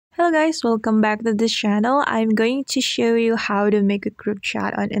Hello guys, welcome back to this channel. I'm going to show you how to make a group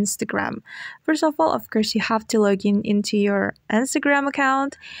chat on Instagram. First of all, of course, you have to log in into your Instagram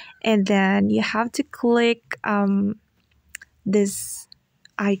account and then you have to click this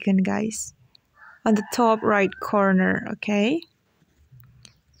icon, guys, on the top right corner, okay?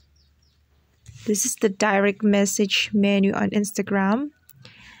 This is the direct message menu on Instagram.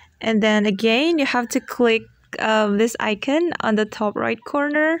 And then again, you have to click this icon on the top right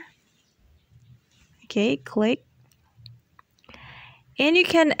corner. Okay, click. And you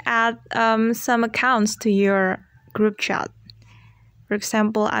can add some accounts to your group chat. For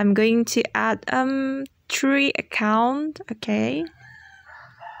example, I'm going to add 3 account, okay?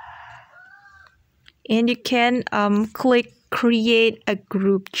 And you can click create a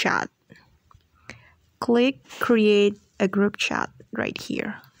group chat. Click create a group chat right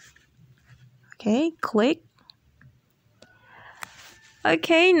here. Okay, click.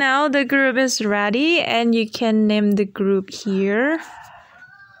 Okay, now the group is ready and you can name the group here.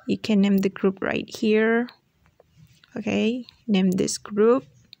 You can name the group right here. Okay, name this group.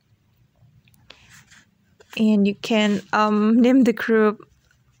 And you can name the group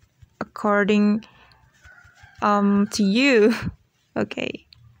according to you. Okay,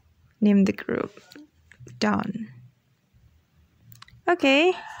 name the group. Done.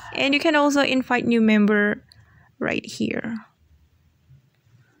 Okay, and you can also invite new member right here.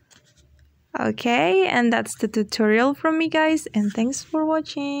 Okay, and that's the tutorial from me, guys, and thanks for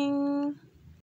watching.